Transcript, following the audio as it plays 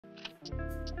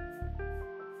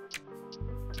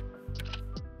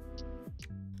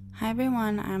Hi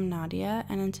everyone, I'm Nadia,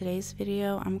 and in today's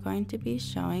video I'm going to be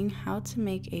showing how to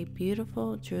make a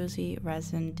beautiful Druzy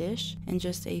resin dish in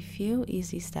just a few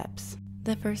easy steps.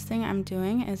 The first thing I'm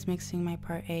doing is mixing my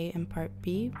part A and part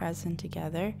B resin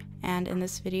together, and in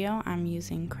this video I'm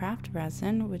using craft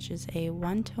resin, which is a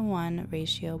 1:1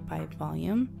 ratio by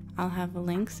volume. I'll have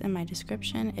links in my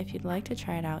description if you'd like to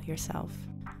try it out yourself.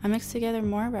 I mixed together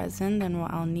more resin than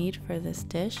what I'll need for this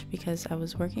dish because I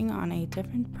was working on a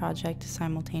different project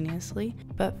simultaneously,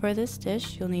 but for this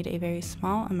dish you'll need a very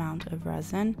small amount of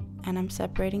resin, and I'm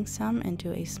separating some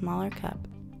into a smaller cup.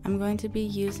 I'm going to be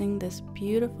using this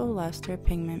beautiful luster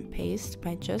pigment paste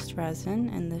by Just Resin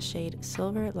in the shade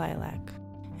Silver Lilac.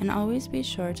 And always be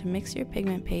sure to mix your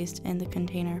pigment paste in the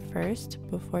container first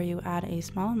before you add a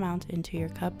small amount into your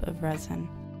cup of resin.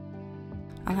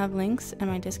 I'll have links and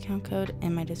my discount code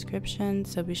in my description,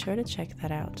 so be sure to check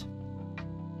that out.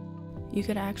 You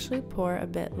could actually pour a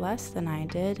bit less than I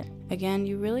did. Again,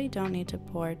 you really don't need to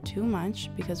pour too much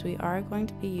because we are going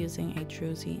to be using a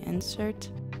Druzy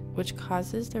insert, which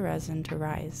causes the resin to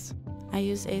rise. I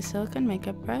used a silicone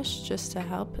makeup brush just to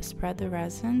help spread the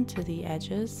resin to the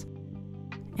edges.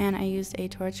 And I used a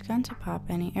torch gun to pop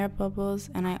any air bubbles,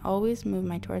 and I always move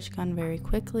my torch gun very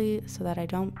quickly so that I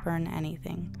don't burn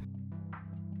anything.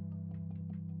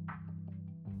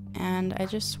 And I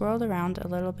just swirled around a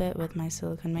little bit with my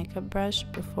silicone makeup brush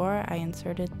before I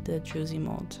inserted the Druzy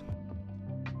mold.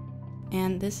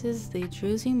 And this is the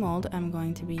Druzy mold I'm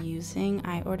going to be using.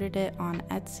 I ordered it on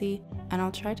Etsy, and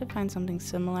I'll try to find something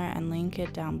similar and link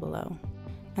it down below.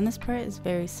 And this part is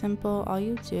very simple. All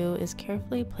you do is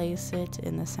carefully place it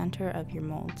in the center of your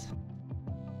mold.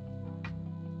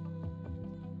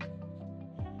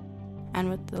 And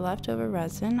with the leftover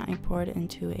resin, I poured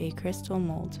into a crystal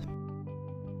mold.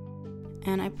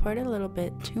 And I poured a little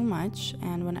bit too much,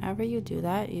 and whenever you do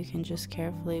that, you can just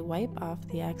carefully wipe off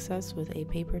the excess with a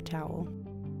paper towel.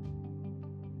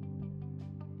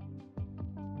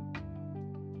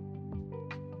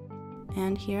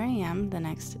 And here I am the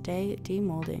next day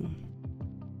demolding.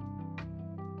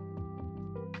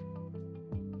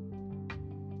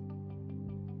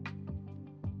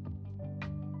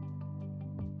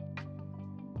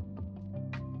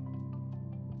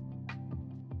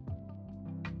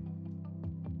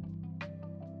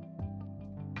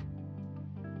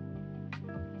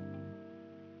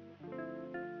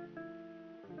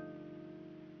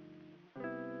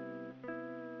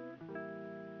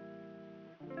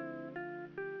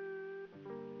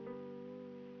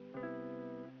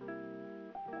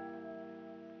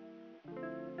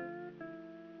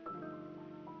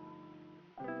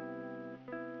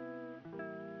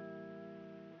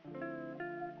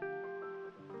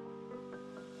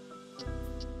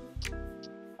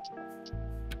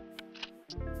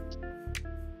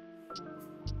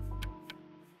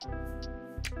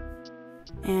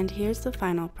 And here's the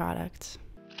final product.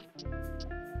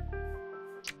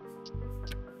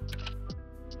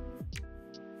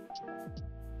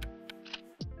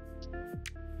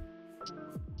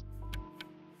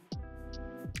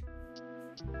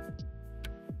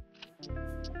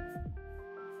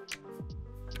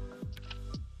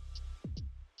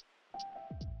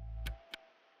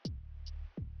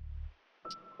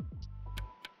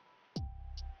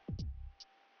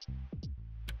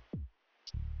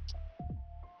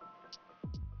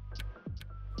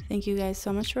 Thank you guys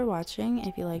so much for watching.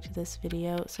 If you liked this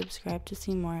video, subscribe to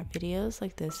see more videos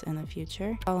like this in the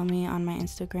future. Follow me on my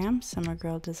Instagram, Summer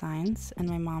Girl Designs, and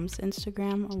my mom's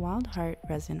Instagram, Wild Heart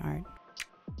Resin Art.